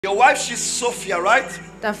Your wife, she's Sophia, right?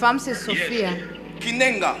 Ta femme, c'est Sophia. Yes.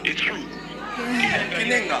 Kinenga. It's true.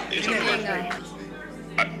 Kinenga.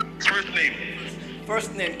 First name.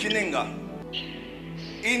 First name, Kinenga.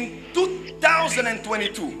 In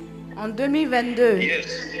 2022. En 2022. Yes.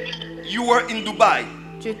 You were in Dubai.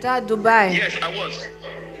 Tu étais à Dubaï. Yes, I was.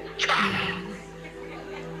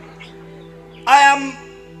 I am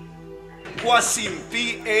Kwasim,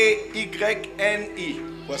 P-A-Y-N-E.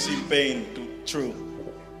 Kwasim Payne, true.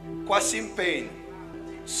 Kwasim Payne.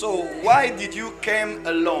 So why did you came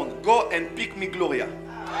alone? Go and pick me Gloria.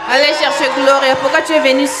 Allez chercher Gloria. Pourquoi tu es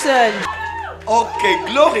venue seule? Okay,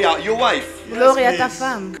 Gloria, your wife. Gloria, ta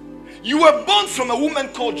femme. You were born from a woman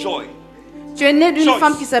called Joy. Tu es né d'une Joyce.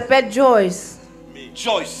 femme qui s'appelle Joyce.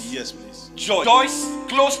 Joyce. Yes, please. Joyce. Joyce,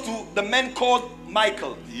 close to the man called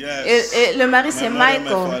Michael. Yes. Et le mari, c'est My mother and my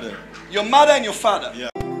Michael. father. Your mother and your father. Yeah.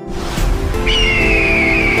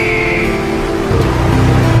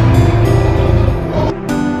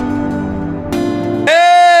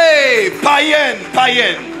 Hey,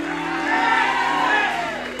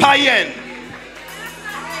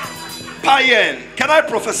 païen. Can I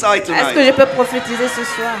prophesy Est-ce que tonight? je peux prophétiser ce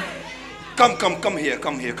soir? Come here.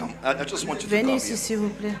 I just want you to Venez come ici, here. s'il vous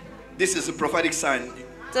plaît. This is a prophetic sign.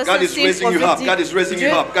 Ça, God c'est is signe raising you up. prophétique. God is raising you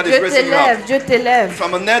Dieu- up. God is Dieu raising you t'élève, up. Dieu t'élève.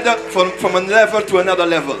 From a level to another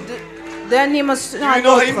level. D'un émotion Do à you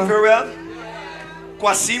know him l'autre. very well?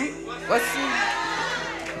 Kwasim. Voici.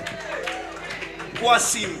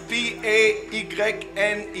 Kwasim. P-A-Y-N-E.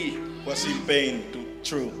 Kwasim Payne,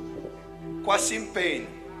 true. Kwasim Payne.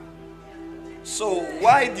 So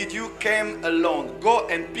why did you came alone? Go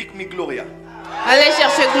and pick me Gloria. Allez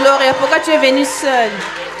chercher Gloria. Pourquoi tu es venue seule?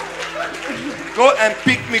 Go and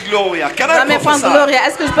pick me Gloria. Can Va I me prendre prophesy? Gloria.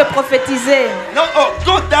 Est-ce que je peux prophétiser? No,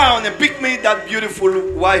 go down and pick me that beautiful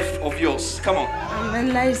wife of yours. Come on.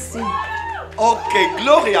 Amène-la ici. Okay,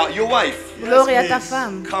 Gloria, your wife. Gloria, ta please.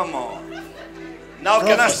 femme. Come on. Now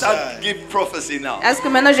can I start Prophesy. give prophecy now? Est-ce que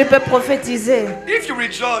maintenant je peux prophétiser? If you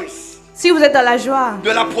rejoice Si vous êtes dans la joie.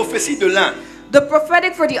 de la prophétie de l'un, The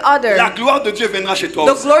prophetic for the other. la gloire de Dieu viendra chez toi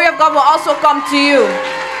The aussi. glory of God will also come to you.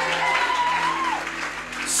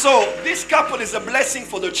 So this couple is a blessing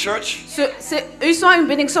for the church Ils sont une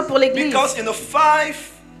bénédiction pour l'église. because in the 5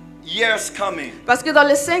 years coming, Parce que dans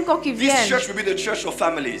les 5 ans qui this viennent, church will be the church of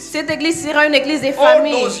families. cette église sera une église des All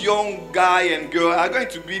familles. those young guys and girls are going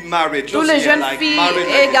to be married. Tous Just les here, jeunes like filles married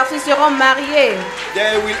et like garçons seront mariés.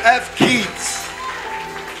 they will have kids.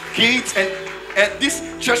 And this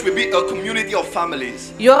church will be a community of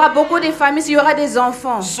families. Il y aura beaucoup de familles, il y aura des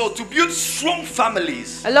enfants. So to build strong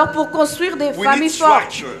families, Alors pour construire des we familles need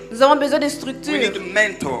fortes, structure. nous avons besoin de We structures. need a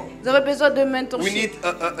mentor. Nous avons besoin de We mentorship. need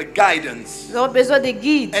a guidance. Nous avons besoin de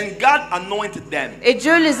guides. And God anointed them Et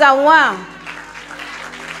Dieu les a oints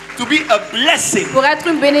to be a blessing pour être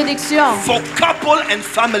une bénédiction. for couple and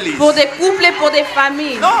families. Pour des couples et pour des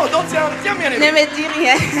familles. No, don't tell me Ne anything. me dis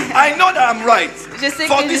rien. I know that I'm right. Je sais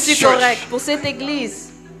For que je this suis church, correct. Pour cette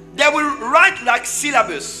église, they will write like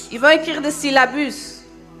syllabus. ils vont écrire des syllabus.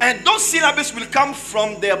 And those syllabus will come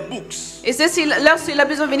from their books. Et leurs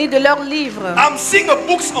syllabus vont venir de leurs livres. I'm seeing a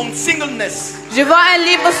books on singleness. Je vois un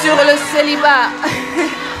livre sur le célibat.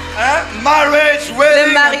 Marriage, Le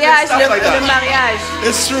wedding, mariage, and stuff like le that. mariage.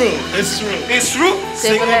 It's true. It's true. It's true. C'est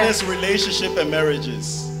vrai. Singleness, relationship, and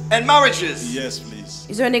marriages. And marriages. Yes, please.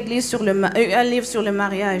 Ils ont une église sur un livre sur le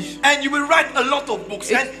mariage. And you will write a lot of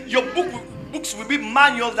books. And your books will be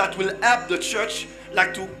manuals that will help the church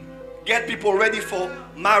like to get people ready for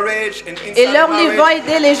marriage and Et inside leurs livres vont marriage.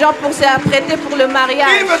 aider les gens pour s'apprêter pour le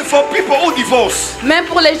mariage. Even for people who divorce. Même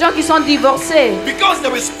pour les gens qui sont divorcés. Because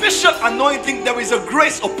there is special anointing, there is a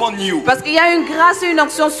grace upon you. Parce qu'il y a une grâce et une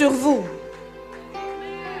onction sur vous.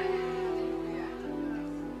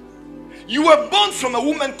 You were born from a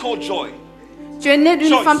woman called Joy. Tu es né d'une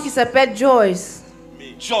Joyce. femme qui s'appelle Joyce.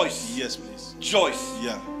 Joyce. Yes, please. Joyce.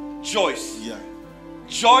 Yeah. Joyce. Yeah.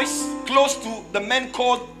 Joyce, close to the man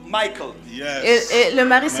called Michael. Yes. Et le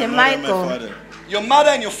mari, c'est My mother and my Michael. father. Your mother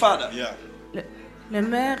and your father. Yeah. Le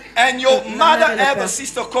mère. And your La mother mère et le have a père.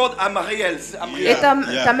 sister called Amariel. Et ta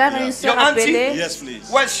Yeah, mère a yeah. une sœur Your auntie? appelée Yes, please.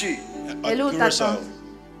 Where's she? Elle est où ta Curaçao. tante?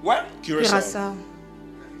 Where? Curaçao. Curaçao.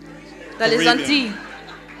 Dans les Caribbean. Antilles.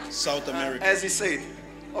 South America. As he said.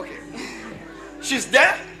 Okay. She's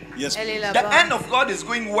there. Yes, Elle est please. The là-bas. hand of God is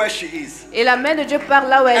going where she is. Et la main de Dieu part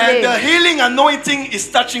là où elle And est. the healing anointing is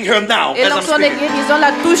touching her now. Et As I'm l'onction de speaking. guérison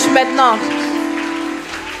la touche maintenant.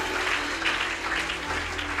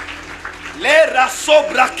 Le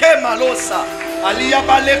rasobra ke malosa. Alia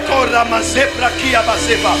bale kora mazebra kia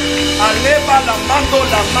bazeba. Aleba la mando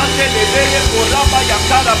la mande le vele koraba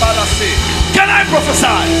yakara balase. Can I prophesy?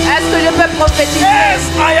 Est-ce que je peux prophétiser? Yes,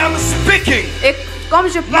 I am speaking. Et comme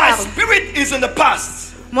je My parle, spirit is in the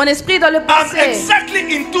past. mon esprit est dans le I'm passé. exactly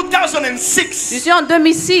in Je 2006. suis en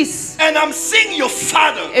 2006 And I'm seeing your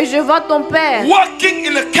father et je vois ton père. working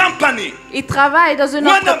in a company. Il travaille dans une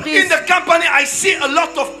When I'm in entreprise. the company, I see a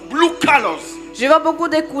lot of blue colors. Je vois beaucoup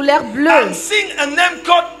de couleurs I'm bleues. seeing a name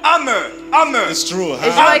called Hammer. It's true. Et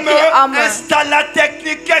je vois écrit Hammer.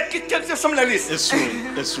 Something like this. It's true.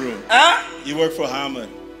 It's true. Huh? You work for Hammer.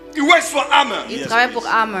 He works for Hammer. Il Yes, travaille please. pour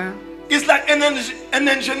Hammer. He's like an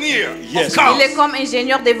engineer Yes. of cars. Il est comme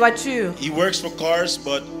ingénieur des voitures. He works for cars,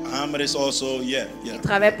 but Hammer is also, yeah. Il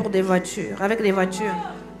travaille pour des voitures, avec des voitures.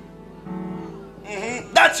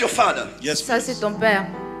 That's your father. Yes, Ça, please. c'est ton père.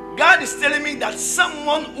 God is telling me that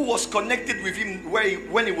someone who was connected with him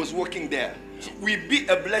when he was working there will be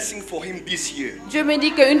a blessing for him this year. Dieu me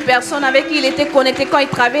dit qu'une personne avec qui il était connecté quand il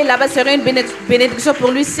travaillait là-bas serait une bénédiction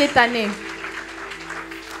pour lui cette année.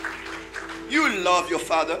 You love your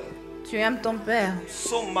father Tu aimes ton père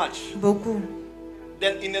so much. beaucoup.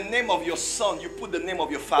 Then in the name of your son, you put the name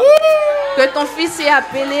of your father. Que ton fils est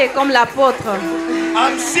appelé comme l'apôtre.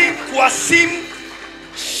 I'm seeing Kwasim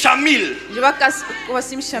Shamil. Je vois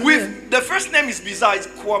Kassim Shamil. With the first name is bizarre. It's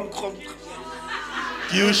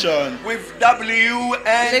Fusion. with W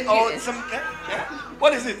and or something. Yeah?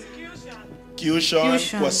 What is it? Fusion.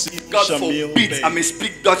 Fusion. Kwasim God Shamil forbid I Payne. may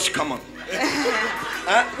speak Dutch. Come on.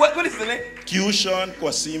 Huh? What is the name? Fusion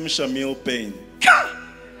Kwasim Shamil Payne.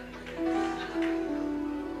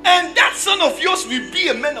 And that son of yours will be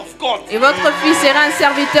a man of God. Et votre fils sera un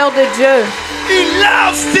serviteur de Dieu. He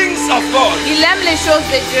loves things of God. Il aime les choses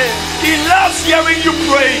de Dieu. He loves hearing you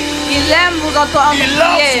pray. Il aime vous entendre He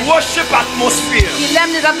prier. loves worship atmosphere. Il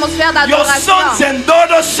aime les atmosphères Your d'adoration. sons and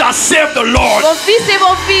daughters shall serve the Lord. Vos fils et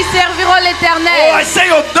vos filles serviront Oh, I l'Éternel. say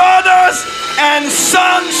your daughters and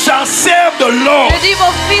sons shall serve the Lord. Je dis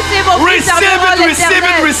vos fils et vos filles Receive serviront it, receive it,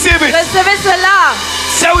 l'Éternel. receive it. Recevez cela.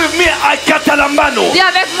 Say with me, I catalamano. Dis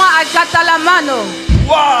avec moi à Catalamano.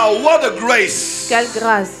 Wow, what a grace. Quelle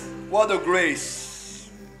grâce. What a grace.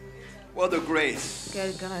 What a grace.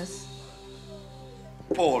 Quelle grâce.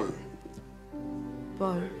 Paul.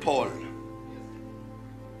 Paul. Paul.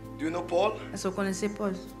 Do you know Paul? Est-ce que vous connaissez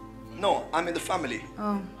Paul? No, I'm in the family.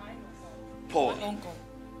 Oh. Paul. Paul.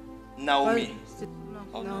 Naomi. c'est-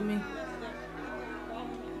 non, Naomi.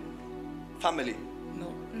 Family.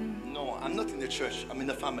 No, I'm not in the church. I'm in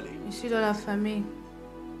the family. Je suis dans la famille.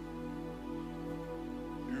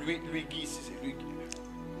 Luigi, c'est Luigi.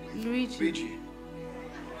 Luigi. Luigi.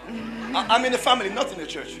 I'm in the family, not in the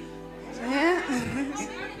church.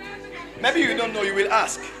 Maybe you don't know, you will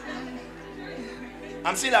ask.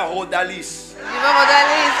 I'm still at Rodalis. Je vais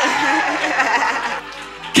regarder.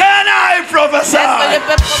 Can I prophesy? Est-ce que je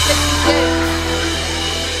peux prophétiser?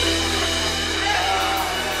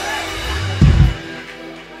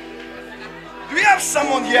 Do we have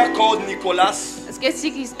someone here called Nicholas? Est-ce que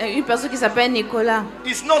c'est une personne qui s'appelle Nicolas?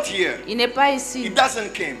 He's not here. Il n'est pas He ici.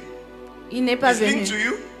 doesn't came. Il n'est pas He's linked to venu.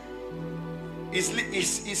 you?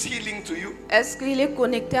 Is he linked to you? Est-ce qu'il est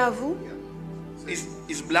connecté à vous?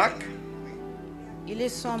 Is black? Il est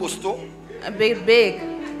sombre. Posto? Un big.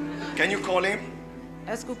 Can you call him?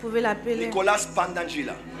 Est-ce que vous pouvez l'appeler? Nicolas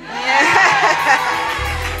Pandangila.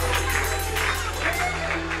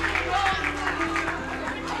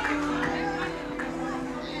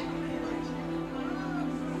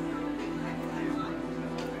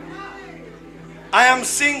 I am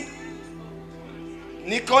seeing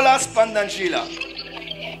Nicolas Pandangila.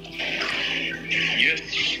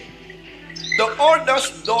 Yes. The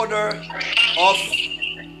oldest daughter of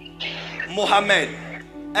Mohammed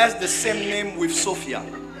has the same name with Sophia.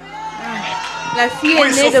 La fille Oui,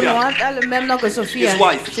 aînée de Sophia. moi a le même nom que Sophia. His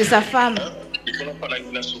wife. C'est sa femme. Nicolas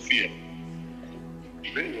Palagina Sophia.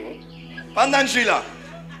 Pandangila,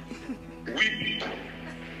 Oui.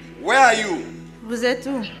 where are you? Vous êtes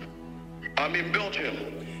où? I'm in Belgium.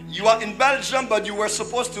 You are in Belgium, but you were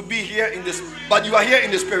supposed to be here in this, but you are here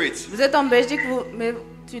in the spirit. Vous êtes en Belgique, mais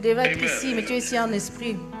tu devais être Amen. ici, mais tu es ici en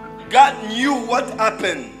esprit. God knew what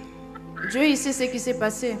happened. Dieu, il sait ce qui s'est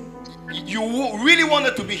passé. You really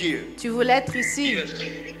wanted to be here, Tu voulais être ici. Yes.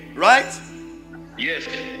 right? Yes.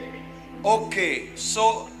 Okay,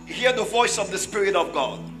 so hear the voice of the Spirit of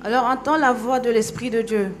God. Alors entends la voix de l'Esprit de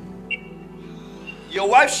Dieu. Your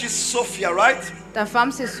wife, she's Sophia, right? Ta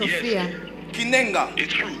femme, c'est Sophia. Kinenga.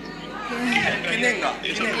 It's true. Kinenga.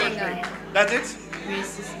 It's her first name. That's it? Oui,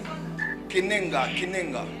 c'est ça.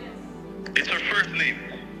 Kinenga. It's her first name.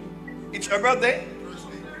 It's her birthday?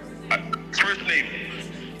 First name.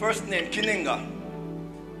 First name, Kinenga.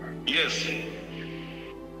 Yes.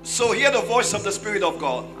 So hear the voice of the Spirit of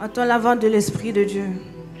God. Entends la voix de l'Esprit de Dieu.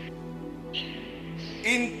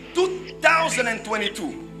 In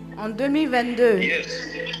 2022, En 2022, Yes.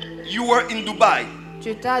 you were in Dubai. tu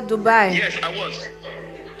étais à Dubaï. Yes, I was.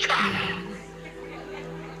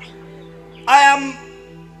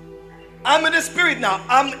 I'm in the Spirit now.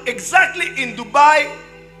 I'm exactly in Dubai.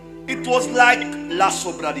 It was like La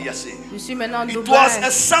Sobradiase. Je suis maintenant en It was a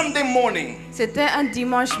Dubaï. Sunday morning, C'était un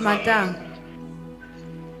dimanche matin.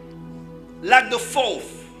 like the 4th.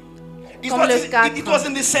 It Comme was, le it 4. was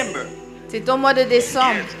in December. C'était au mois de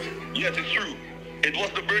décembre. Yes, it's true. It was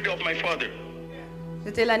the birthday of my father.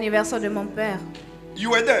 C'était l'anniversaire de mon père.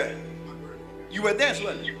 You were there. You were there as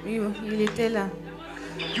well. Oui, il était là.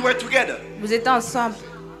 You were together. Vous étiez ensemble.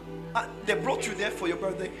 They brought you there for your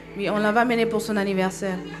birthday. Oui, on l'avait amené pour son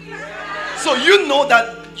anniversaire. So you know that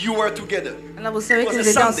you were together. Alors vous savez It que was vous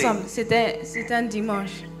a étiez Sunday. ensemble. C'était un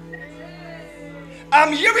dimanche.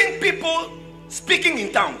 I'm hearing people speaking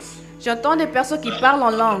in tongues, J'entends des personnes qui parlent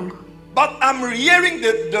en langue. but I'm hearing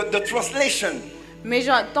the translation. Mais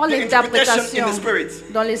j'entends The interpretation l'interprétation in the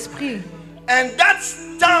spirit. dans l'esprit. And that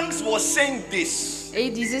tongues was saying this. Et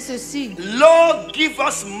il disait ceci. Lord, give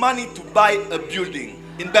us money to buy a building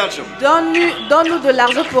in Belgium. Donne-nous de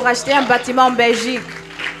l'argent pour acheter un bâtiment en Belgique.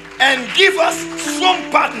 And give us strong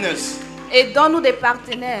partners Et donne-nous des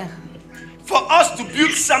partenaires for us to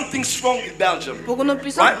build something strong in Belgium. pour que nous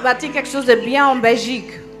puissions Right? bâtir quelque chose de bien en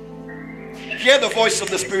Belgique. Hear the voice of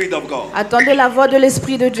the Spirit of God. Attendez la voix de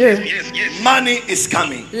l'Esprit de Dieu. Yes, yes. Money is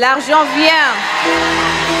coming. L'argent vient.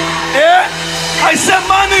 Yeah? I said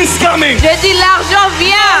money is coming. Je dis l'argent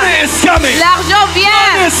vient. Money is coming. L'argent Money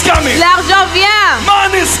vient. is coming. L'argent vient.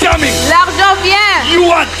 Money is coming. L'argent vient. You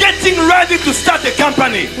are getting ready to start a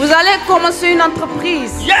company. Vous allez commencer une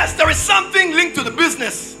entreprise. Yes, there is something linked to the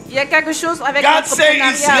business. Il y a quelque chose avec God says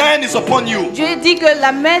His l'entrepreneuriat. hand is upon you. Dieu dit que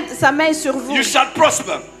sa main est sur vous. You shall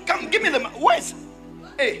prosper. Come, give me the words.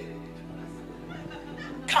 Hey,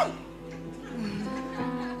 come.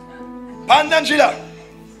 Pandangila.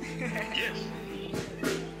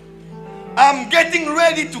 I'm getting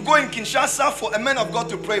ready to go in Kinshasa for a man of God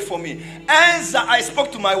to pray for me. As I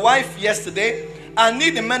spoke to my wife yesterday, I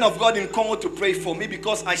need a man of God in Congo to pray for me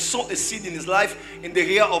because I sowed a seed in his life in the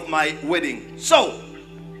year of my wedding. So,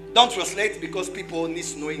 don't translate because people need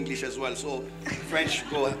to know English as well. So, French,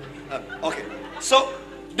 go. Okay. So,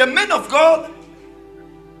 the man of God.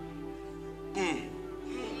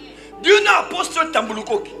 Do you know Apostle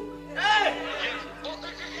Tambulukoki?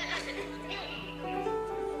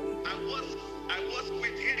 I was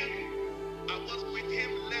with him. I was with him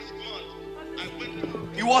last month. I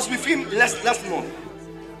went. He was with him last month.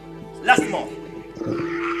 Last month.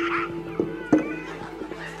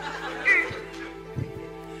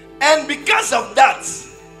 And because of that,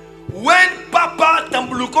 when Papa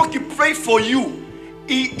Tambulukoki prayed for you,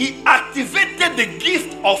 he activated the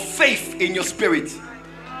gift of faith in your spirit.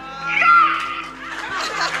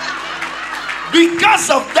 Because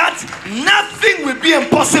of that, nothing will be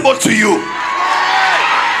impossible to you.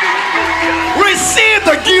 Receive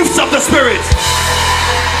the gifts of the Spirit.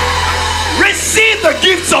 Receive the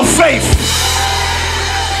gifts of faith.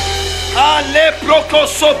 Ale proko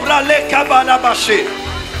sobra le kabana bashe.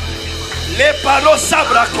 Le paro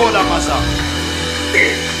sabra kola maza.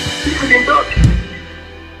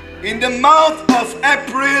 In the month of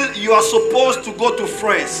April, you are supposed to go to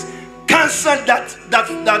France. Cancel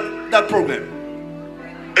that program.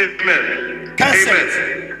 Amen. Cancel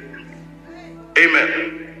Amen.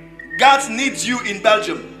 Amen. God needs you in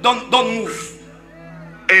Belgium. Don't move.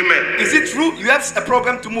 Amen. Is it true? You have a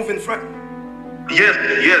program to move in France Yes,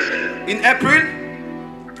 yes, in April?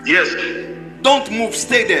 yes. Don't move.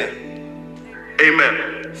 Stay there.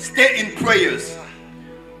 Amen. Stay in prayers.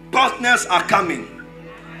 Partners are coming.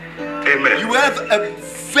 Amen. You have a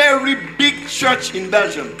very big church in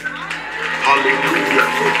Belgium. Hallelujah.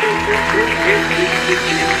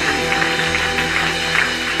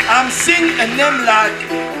 I'm seeing a name like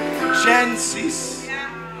Genesis.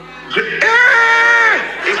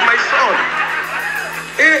 It's my son.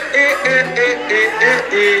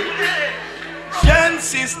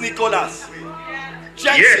 Genesis Nicholas.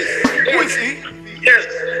 Genesis. Yes. Who is he? Yes.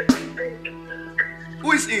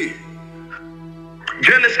 Who is he?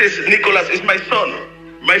 Genesis Nicholas is my son,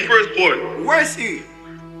 my firstborn. Where is he?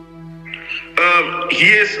 He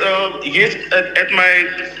is at my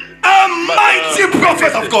A mighty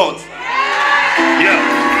prophet of God. yeah.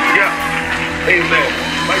 Amen.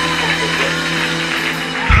 Mighty prophet.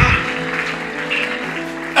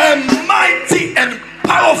 A mighty and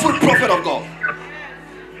powerful prophet of God.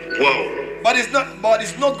 Wow. But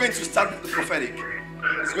it's not going to start with the prophetic.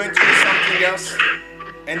 It's going to be something else.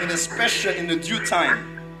 And in a special, in the due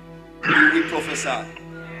time, you will prophesy.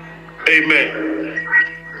 Amen.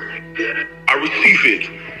 I receive it.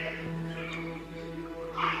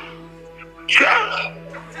 Child.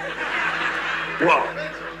 Wow.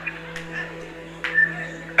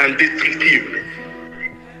 And this receive.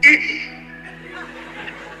 Each.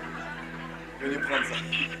 Venez prendre ça.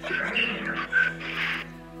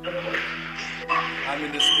 I'm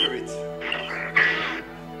in the spirit.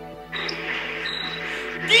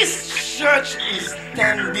 This church is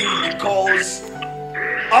standing because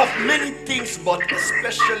of many things, but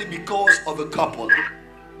especially because of a couple.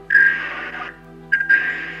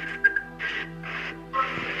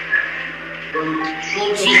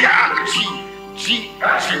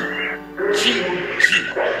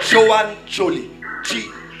 Joan Jolie.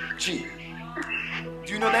 G.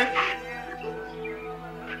 Do you know them?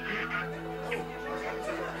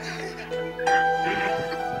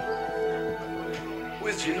 Who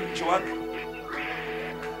is Joan?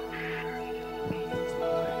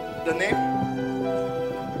 The name?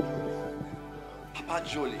 Papa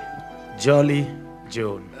Jolie. Jolly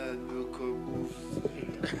Joan.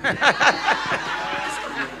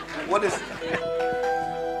 What is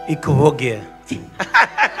Ikovogia.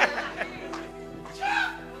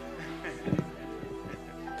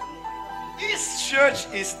 This church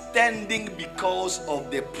is standing because of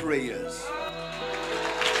the prayers.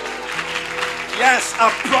 Yes, I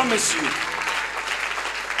promise you.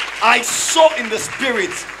 I saw in the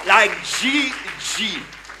spirit like G.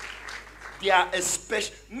 They are a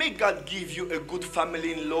special. May God give you a good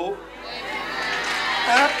family-in-law.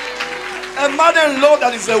 A mother-in-law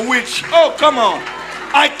that is a witch. Oh, come on.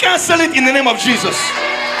 I cancel it in the name of Jesus.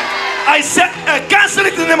 I said, cancel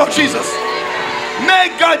it in the name of Jesus. May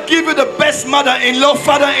God give you the best mother-in-law,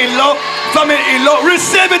 father-in-law, family-in-law.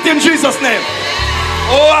 Receive it in Jesus' name.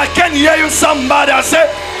 Oh, I can hear you, somebody. I said,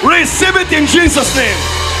 receive it in Jesus' name.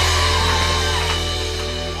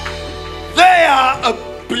 They are a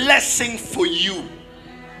blessing for you.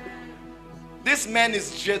 This man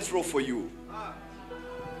is Jethro for you.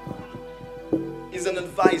 He's an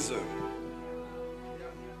advisor.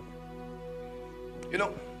 You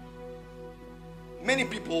know, many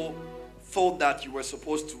people thought that you were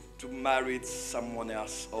supposed to marry someone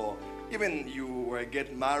else, or even you were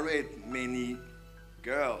get married. Many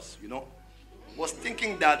girls, you know, was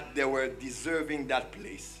thinking that they were deserving that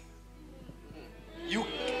place. You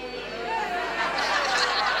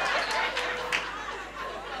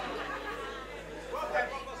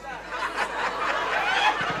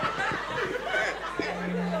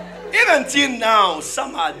even till now,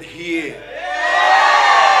 some are here.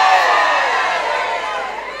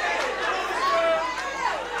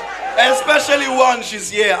 Especially one, she's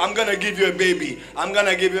here. I'm gonna give you a baby. I'm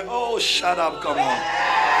gonna give you. Oh, shut up! Come on.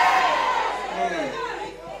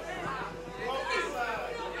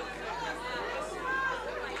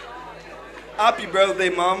 Happy birthday,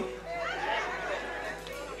 Mom.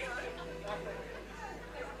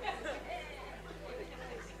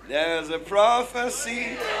 There's a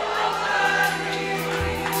prophecy.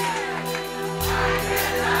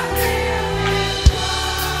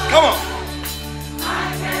 Come on.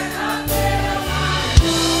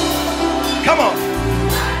 Come on.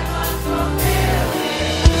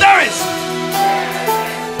 There is.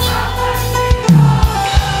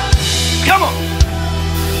 Come on.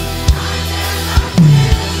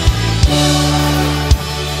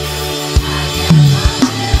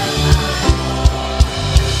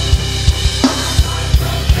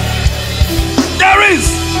 There is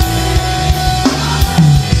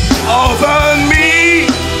over me.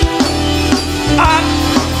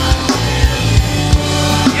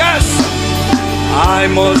 Yes, I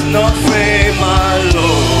must not fail my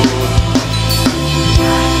Lord.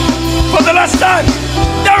 For the last time,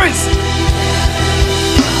 there is.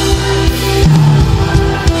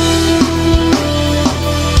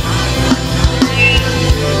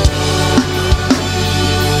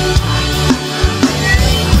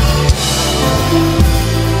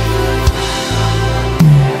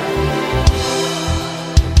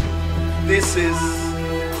 This is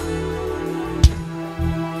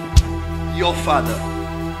your father.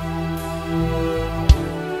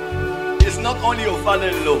 It's not only your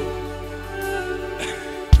father-in-law.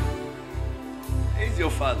 He's your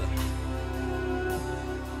father.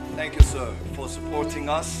 Thank you, sir, for supporting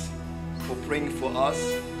us, for praying for us,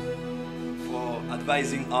 for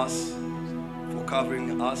advising us, for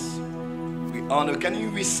covering us. We honor.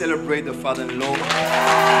 Can we celebrate the father-in-law?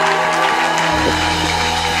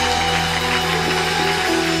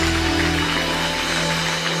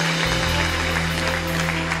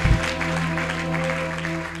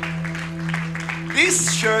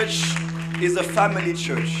 This church is a family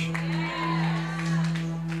church.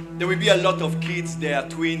 There will be a lot of kids. There are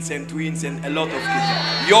twins and a lot of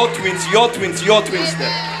kids. Your twins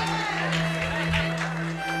there.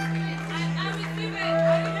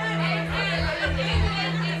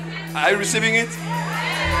 Are you receiving it?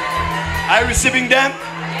 Are you receiving them?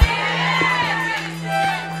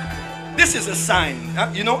 This is a sign.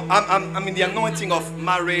 You know, I'm in the anointing of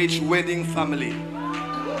marriage, wedding, family.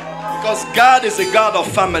 Because God is a God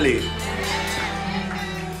of family.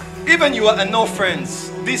 Even you are no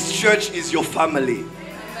friends, this church is your family.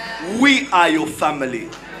 We are your family.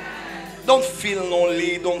 Don't feel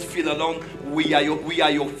lonely, don't feel alone. We are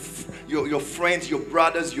your friends, your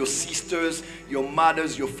brothers, your sisters, your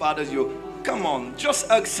mothers, your fathers, come on, just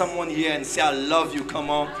hug someone here and say I love you. Come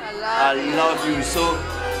on. I love you. So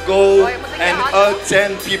go and hug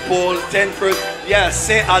 10 people, 10 persons. Yeah,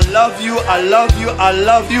 say I love you, I love you, I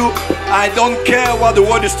love you. I don't care what the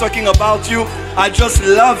world is talking about you. I just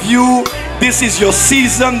love you. This is your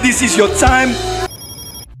season, this is your time.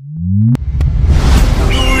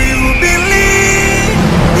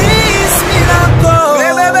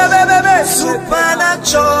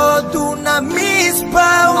 Supernatural dunamis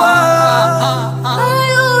power. Are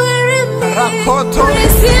you wearing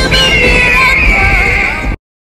me?